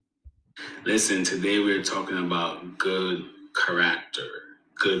Listen, today we're talking about good character.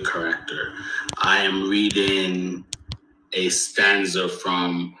 Good character. I am reading a stanza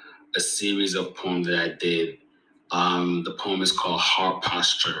from a series of poems that I did. The poem is called Heart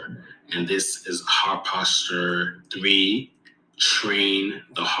Posture, and this is Heart Posture 3, Train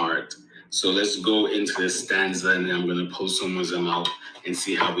the Heart. So let's go into the stanza, and then I'm going to pull some of them out and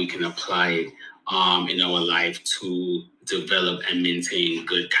see how we can apply it in our life to develop and maintain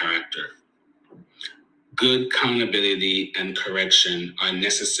good character. Good accountability and correction are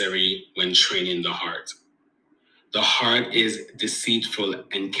necessary when training the heart. The heart is deceitful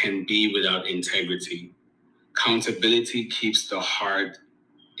and can be without integrity. Accountability keeps the heart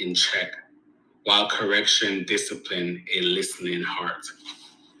in check, while correction discipline a listening heart.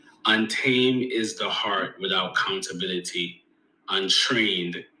 Untamed is the heart without accountability.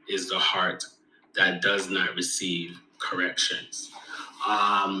 Untrained is the heart that does not receive corrections.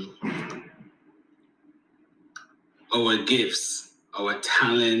 Um, our gifts, our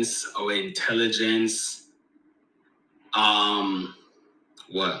talents, our intelligence, um,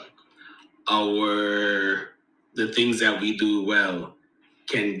 what? The things that we do well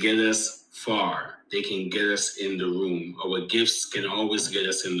can get us far. They can get us in the room. Our gifts can always get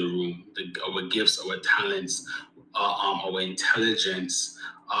us in the room. Our gifts, our talents, our intelligence,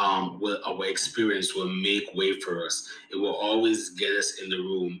 our experience will make way for us. It will always get us in the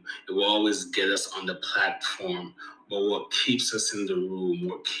room. It will always get us on the platform. But what keeps us in the room,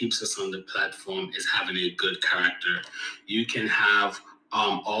 what keeps us on the platform is having a good character. You can have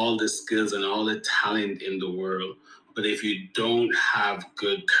all the skills and all the talent in the world, but if you don't have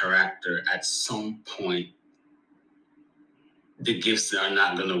good character, at some point, the gifts are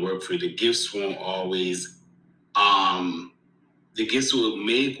not going to work for you. The gifts won't always the gifts will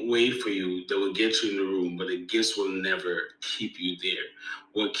make way for you. They will get you in the room, but the gifts will never keep you there.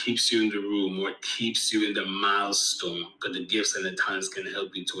 What keeps you in the room, what keeps you in the milestone, because the gifts and the talents can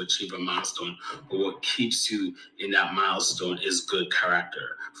help you to achieve a milestone, but what keeps you in that milestone is good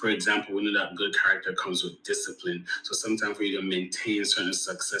character. For example, we know that good character comes with discipline. So sometimes for you to maintain certain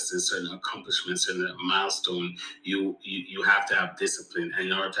successes, certain accomplishments, certain milestone, you have to have discipline. And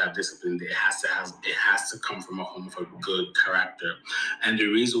in order to have discipline, it has to come from a home of a good character. And the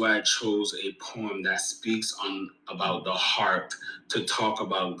reason why I chose a poem that speaks on about the heart to talk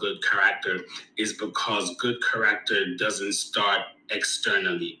about good character is because good character doesn't start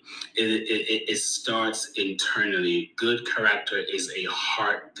externally. It starts internally. Good character is a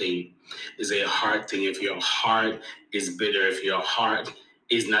heart thing. Is a heart thing. If your heart is bitter, if your heart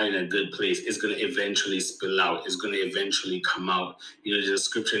is not in a good place, it's going to eventually spill out. It's going to eventually come out. You know, there's a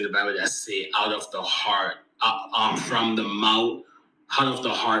scripture in the Bible that say, out of the heart, from the mouth, out of the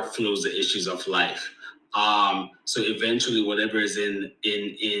heart flows the issues of life. So eventually, whatever is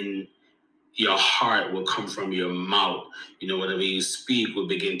in your heart will come from your mouth. You know, whatever you speak will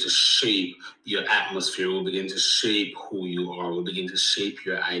begin to shape your atmosphere, will begin to shape who you are, will begin to shape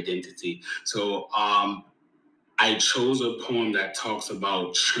your identity. So, I chose a poem that talks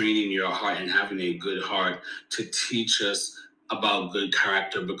about training your heart and having a good heart to teach us about good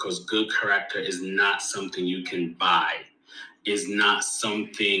character, because good character is not something you can buy, is not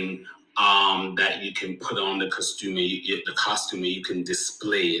something that you can put on the costume. You can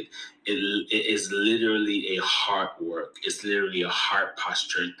display it. It is literally a heart work. It's literally a heart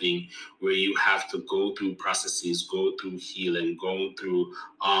posture thing where you have to go through processes, go through healing, go through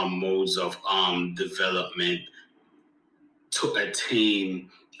modes of development to attain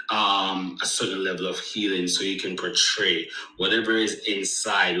a certain level of healing, so you can portray whatever is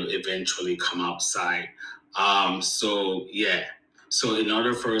inside will eventually come outside. So yeah. So in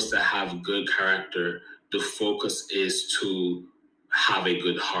order for us to have good character, the focus is to have a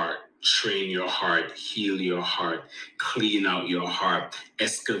good heart. Train your heart, heal your heart, clean out your heart,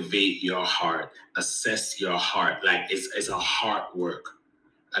 excavate your heart, assess your heart. Like it's a heart work.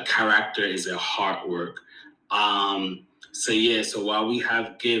 A character is a heart work. So yeah, so while we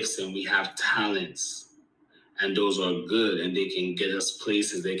have gifts and we have talents, and those are good, and they can get us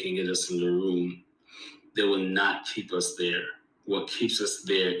places, they can get us in the room, they will not keep us there. What keeps us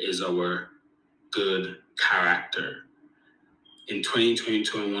there is our good character. In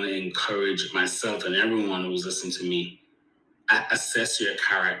 2022, I want to encourage myself and everyone who's listening to me, assess your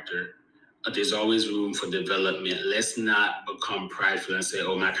character. There's always room for development. Let's not become prideful and say,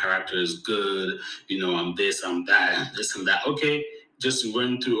 oh, my character is good. You know, I'm this, I'm that, this and that. Okay, just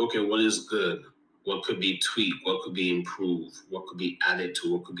run through, okay, what is good? What could be tweaked? What could be improved? What could be added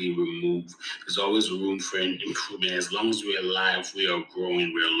to? What could be removed? There's always room for an improvement. As long as we're alive, we are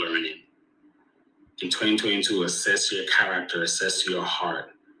growing, we're learning. In 2022, assess your character, assess your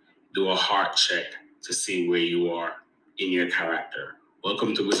heart. do a heart check to see where you are in your character.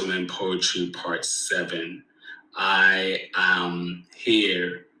 Welcome to Wisdom and Poetry Part 7. I am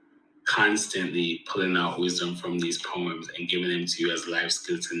here constantly pulling out wisdom from these poems and giving them to you as life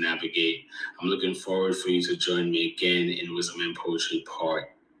skills to navigate. I'm looking forward for you to join me again in Wisdom and Poetry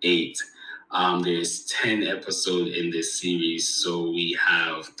Part 8. There's 10 episodes in this series, so we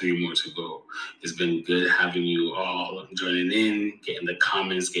have 3 more to go. It's been good having you all joining in, getting the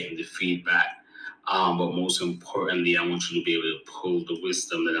comments, getting the feedback. But most importantly, I want you to be able to pull the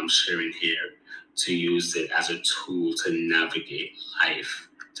wisdom that I'm sharing here to use it as a tool to navigate life,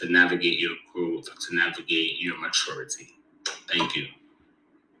 to navigate your growth, to navigate your maturity. Thank you.